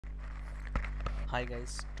Hi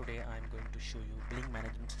guys, today I'm going to show you billing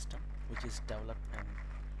management system which is developed in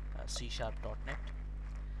C#.net.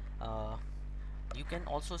 Uh, you can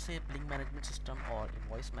also say billing management system or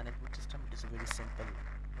invoice management system. It is a very simple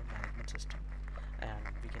management system and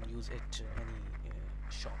we can use it any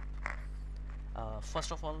shop.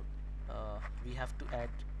 First of all, we have to add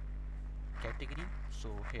category. So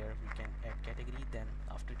here we can add category, then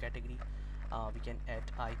after category we can add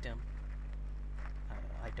item.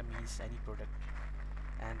 Item is any product,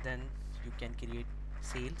 and then you can create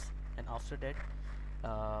sales, and after that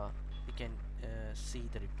you can see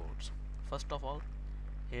the reports. First of all,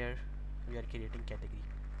 here we are creating category.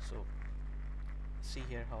 So see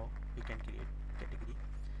here how we can create category.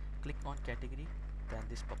 Click on category, then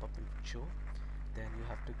this pop-up will show. Then you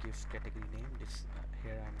have to give category name. This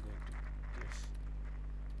here I'm going to give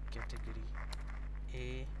category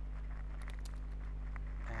A,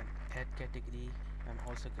 and add category. I'm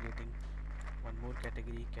also creating one more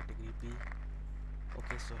category, category B.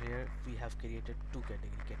 Okay, so here we have created two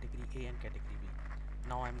category, category A and category B.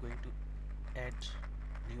 Now I'm going to add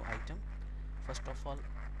new item. First of all,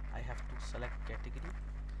 I have to select category,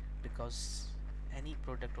 because any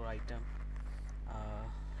product or item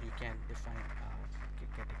you can define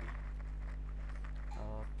category.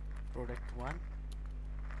 Product 1,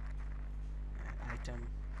 and item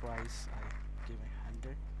price I give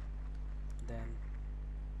 100. Then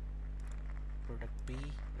product B,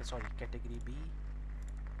 category B,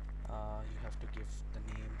 you have to give the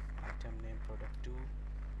name, item name product 2,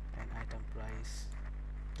 and item price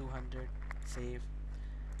 200. Save.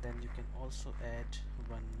 Then you can also add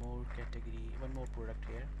one more category, one more product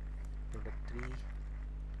here, product 3,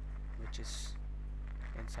 which is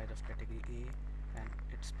inside of category A, and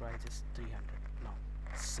its price is 300. Now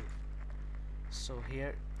save. So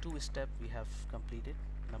here two step we have completed.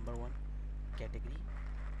 Number one, category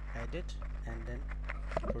added, and then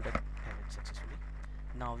product added successfully.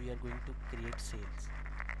 Now we are going to create sales.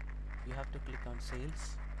 You have to click on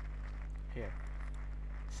sales here.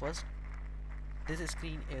 First, this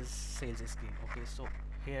screen is sales screen. Okay, so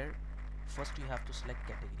here first you have to select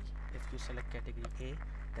category. If you select category A,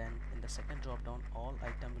 then in the second drop down all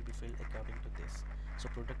item will be filled according to this. So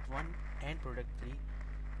product 1 and product 3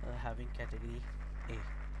 having category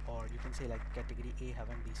A, or you can say like category A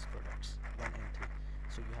having these products 1 and 3.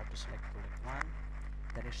 So you have to select product 1,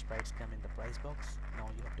 then its price come in the price box.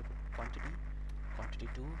 Now you have to put quantity, quantity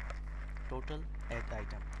 2, total, add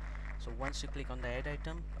item. So once you click on the add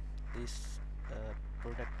item, this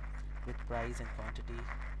product with price and quantity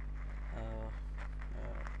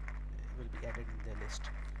will be added in the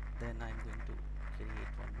list. Then I'm going to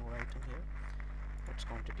create one more item here. That's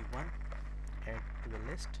quantity 1, add to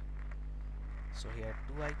the list. So here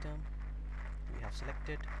 2 item we have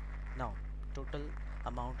selected. Now total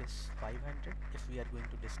amount is 500. If we are going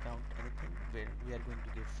to discount anything, where we are going to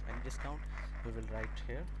give any discount, we will write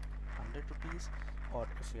here 100 rupees, or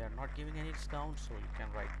if we are not giving any discount, so you can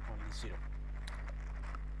write only 0.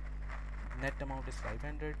 Net amount is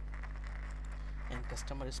 500 and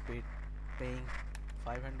customer is paying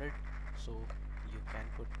 500, so you can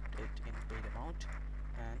put it in paid amount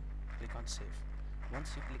and click on save. Once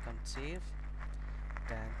you click on save,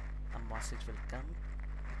 then a message will come.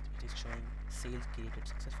 It is showing sales created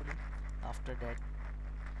successfully. After that,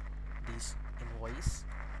 this invoice,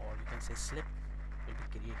 or you can say slip, will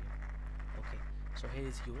be created. Okay, so here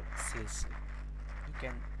is your sales slip. You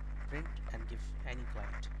can print and give any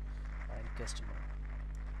client or any customer.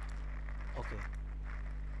 Okay,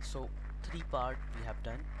 so three part we have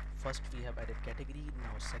done. First we have added category.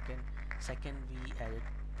 Now second we added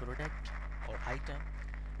product or item,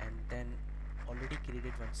 and then already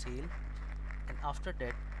created one sale. And after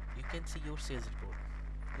that you can see your sales report.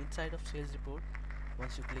 Inside of sales report,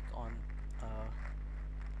 once you click on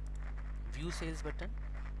view sales button,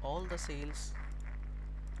 all the sales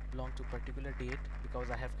belong to particular date,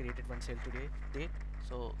 because I have created one sale today date,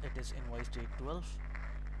 so it is invoice date 12,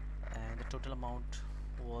 and the total amount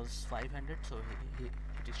was 500. So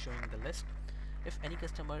it is showing the list. If any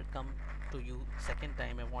customer come to you second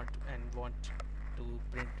time and want to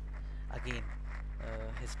print again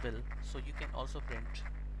his bill, so you can also print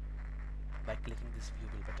by clicking this view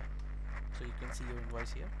bill button. So you can see your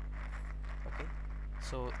invoice here. Okay,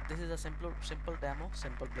 so this is a simple demo,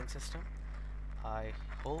 simple billing system. I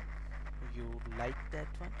hope you like that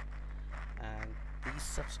one, and please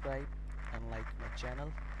subscribe and like my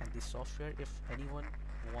channel and this software. If anyone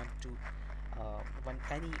want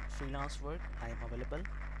any freelance work, I am available.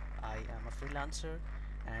 I am a freelancer,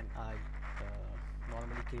 and I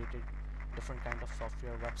normally created different kind of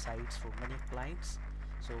software websites for many clients.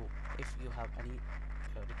 So if you have any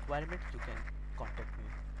requirement, you can contact me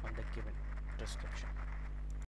on the given description.